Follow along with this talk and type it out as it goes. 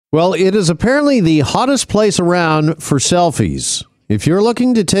Well, it is apparently the hottest place around for selfies. If you're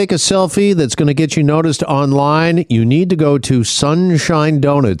looking to take a selfie that's going to get you noticed online, you need to go to Sunshine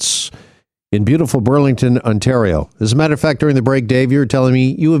Donuts in beautiful Burlington, Ontario. As a matter of fact, during the break, Dave, you were telling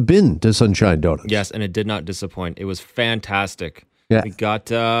me you have been to Sunshine Donuts. Yes, and it did not disappoint. It was fantastic. Yeah. We got...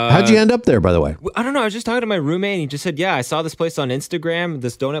 How'd you end up there, by the way? I don't know. I was just talking to my roommate, and he just said, yeah, I saw this place on Instagram,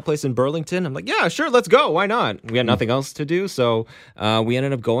 this donut place in Burlington. I'm like, yeah, sure, let's go. Why not? We had nothing else to do, so we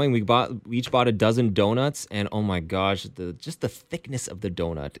ended up going. We each bought a dozen donuts, and oh my gosh, just the thickness of the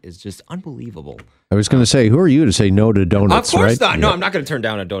donut is just unbelievable. I was going to say, who are you to say no to donuts, Of course right? not. No, I'm not going to turn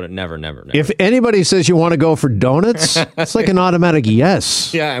down a donut. Never. If anybody says you want to go for donuts, it's like an automatic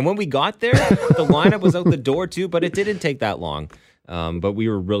yes. Yeah, and when we got there, the lineup was out the door too, but it didn't take that long. But we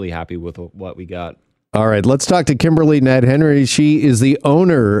were really happy with what we got. All right, let's talk to Kimberly Ned Henry. She is the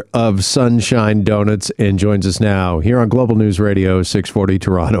owner of Sunshine Donuts and joins us now here on Global News Radio 640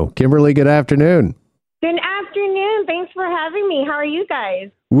 Toronto. Kimberly, good afternoon. Good afternoon. Thanks for having me. How are you guys?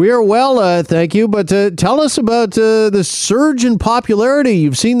 We're well, thank you. But tell us about the surge in popularity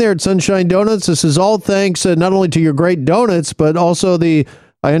you've seen there at Sunshine Donuts. This is all thanks not only to your great donuts, but also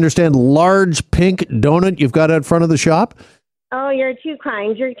I understand, large pink donut you've got out front of the shop. Oh, you're too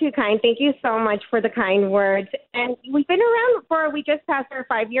kind. You're too kind. Thank you so much for the kind words. And we've been around we just passed our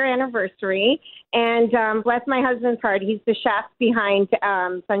 5-year anniversary. And bless my husband's heart, he's the chef behind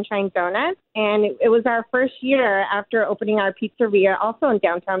Sunshine Donuts. And it was our first year after opening our pizzeria, also in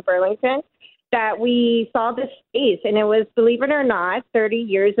downtown Burlington, that we saw this space. And it was, believe it or not, 30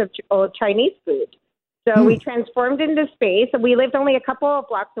 years of old Chinese food. So we transformed into space. We lived only a couple of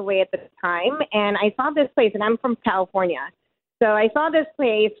blocks away at the time. And I saw this place, and I'm from California. So I saw this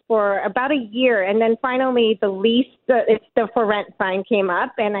place for about a year, and then finally it's the for rent sign came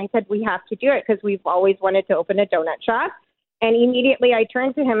up, and I said, we have to do it because we've always wanted to open a donut shop. And immediately I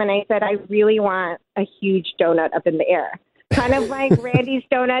turned to him and I said, I really want a huge donut up in the air. Kind of like Randy's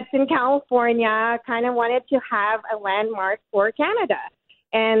Donuts in California, kind of wanted to have a landmark for Canada.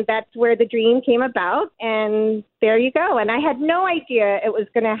 And that's where the dream came about, and there you go. And I had no idea it was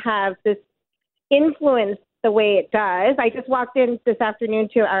going to have this influence the way it does. I just walked in this afternoon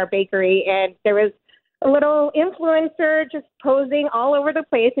to our bakery, and there was a little influencer just posing all over the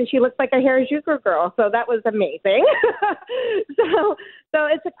place, and she looked like a Harajuku girl. So that was amazing. so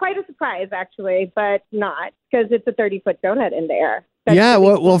it's quite a surprise, actually, but not, because it's a 30-foot donut in the air. Yeah,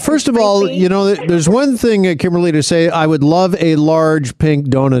 well, first of all, there's one thing, Kimberly, to say, I would love a large pink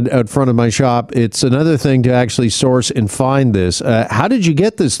donut out front of my shop. It's another thing to actually source and find this. How did you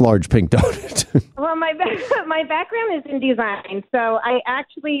get this large pink donut? Well, my background is in design, so I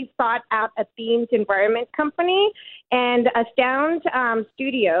actually sought out a themed environment company, and Astound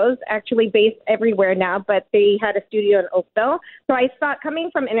Studios, actually based everywhere now, but they had a studio in Oakville. So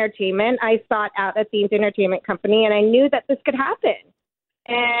coming from entertainment, I sought out a themed entertainment company, and I knew that this could happen.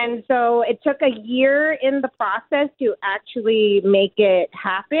 And so it took a year in the process to actually make it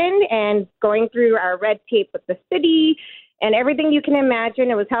happen, and going through our red tape with the city and everything you can imagine.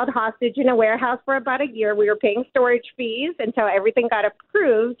 It was held hostage in a warehouse for about a year. We were paying storage fees until everything got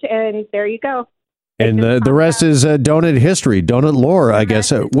approved, and there you go. And the rest is donut history, donut lore, I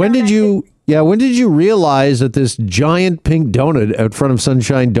guess. When did you realize that this giant pink donut out front of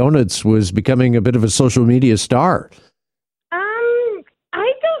Sunshine Donuts was becoming a bit of a social media star?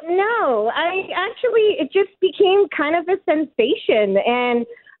 I don't know. It just became kind of a sensation, and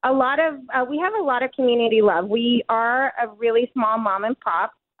we have a lot of community love. We are a really small mom and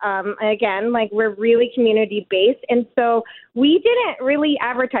pop. Again, we're really community based. And so we didn't really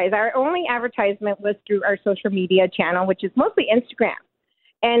advertise. Our only advertisement was through our social media channel, which is mostly Instagram.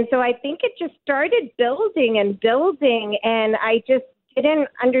 And so I think it just started building and building. And I just didn't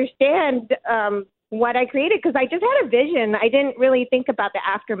understand what I created, because I just had a vision. I didn't really think about the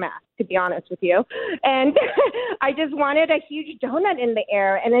aftermath, to be honest with you. And I just wanted a huge donut in the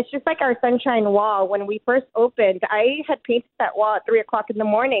air. And it's just like our Sunshine Wall. When we first opened, I had painted that wall at 3 o'clock in the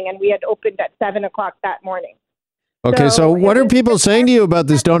morning, and we had opened at 7 o'clock that morning. Okay, so what are people saying to you about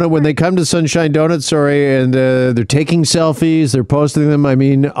this donut when they come to Sunshine Donuts, and they're taking selfies, they're posting them? I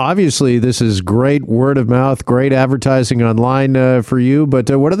mean, obviously, this is great word of mouth, great advertising online for you, but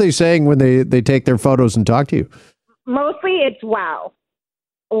what are they saying when they take their photos and talk to you? Mostly it's wow.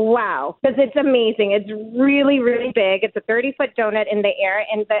 Wow, because it's amazing. It's really, really big. It's a 30-foot donut in the air,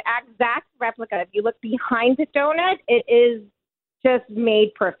 and the exact replica, if you look behind the donut, it is just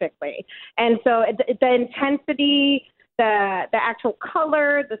made perfectly. And so the intensity, the actual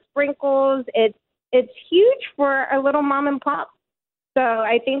color, the sprinkles, it's huge for a little mom and pop. So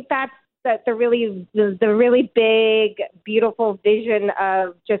I think that's the really big, beautiful vision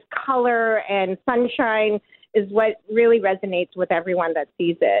of just color and sunshine is what really resonates with everyone that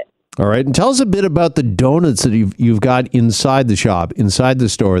sees it. All right, and tell us a bit about the donuts that you've got inside the shop, inside the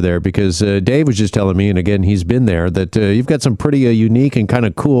store there, because Dave was just telling me, and again, he's been there, that you've got some pretty unique and kind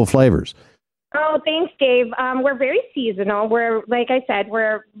of cool flavors. Oh, thanks, Dave. We're very seasonal. Like I said,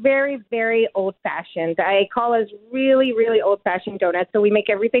 we're very, very old-fashioned. I call us really, really old-fashioned donuts. So we make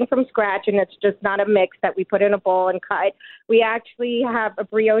everything from scratch, and it's just not a mix that we put in a bowl and cut. We actually have a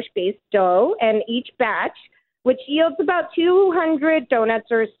brioche-based dough, and each batch, which yields about 200 donuts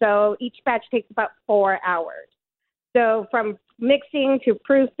or so, each batch takes about 4 hours. So from mixing to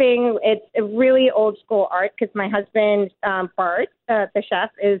proofing, it's a really old-school art because my husband, Bart, the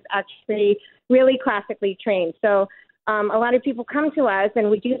chef, is actually really classically trained. So a lot of people come to us, and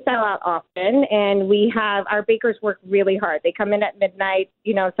we do sell out often, and we have our bakers work really hard. They come in at midnight,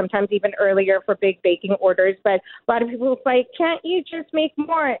 sometimes even earlier for big baking orders. But a lot of people are like, can't you just make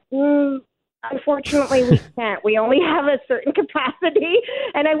more? Unfortunately, we can't. We only have a certain capacity,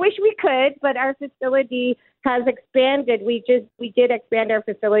 and I wish we could, but our facility has expanded. We did expand our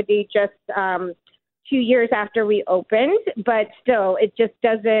facility just 2 years after we opened, but still, it just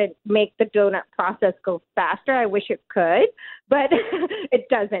doesn't make the donut process go faster. I wish it could, but it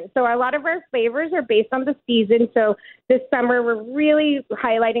doesn't. So a lot of our flavors are based on the season. So this summer, we're really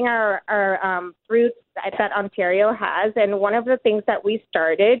highlighting our fruits that Ontario has, and one of the things that we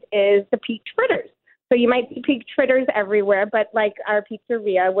started is the peach fritters. So you might see peach fritters everywhere, but like our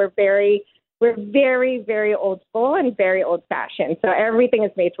pizzeria, we're very, very old school and very old fashioned. So everything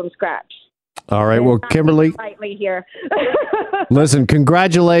is made from scratch. All right. Well, Kimberly, here. listen,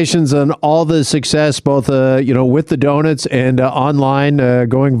 congratulations on all the success, both, with the donuts and online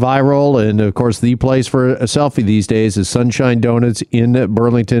going viral. And of course, the place for a selfie these days is Sunshine Donuts in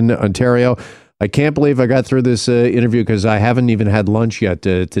Burlington, Ontario. I can't believe I got through this interview because I haven't even had lunch yet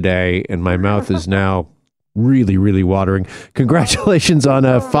today. And my mouth is now really, really watering. Congratulations on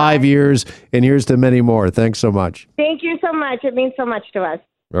 5 years, and here's to many more. Thanks so much. Thank you so much. It means so much to us.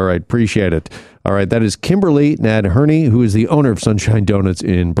 All right. Appreciate it. All right. That is Kimberly Nadherney, who is the owner of Sunshine Donuts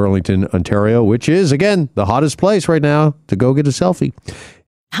in Burlington, Ontario, which is, again, the hottest place right now to go get a selfie.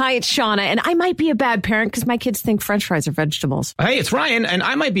 Hi, it's Shauna, and I might be a bad parent because my kids think French fries are vegetables. Hey, it's Ryan, and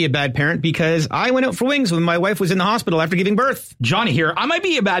I might be a bad parent because I went out for wings when my wife was in the hospital after giving birth. Johnny here. I might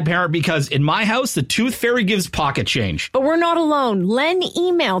be a bad parent because in my house, the tooth fairy gives pocket change. But we're not alone. Len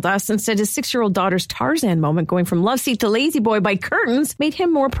emailed us and said his 6-year-old daughter's Tarzan moment going from love seat to lazy boy by curtains made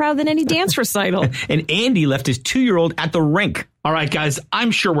him more proud than any dance recital. And Andy left his 2-year-old at the rink. All right, guys,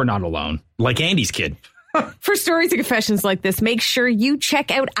 I'm sure we're not alone. Like Andy's kid. For stories and confessions like this, make sure you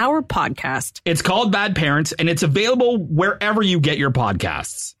check out our podcast. It's called Bad Parents, and it's available wherever you get your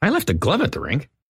podcasts. I left a glove at the rink.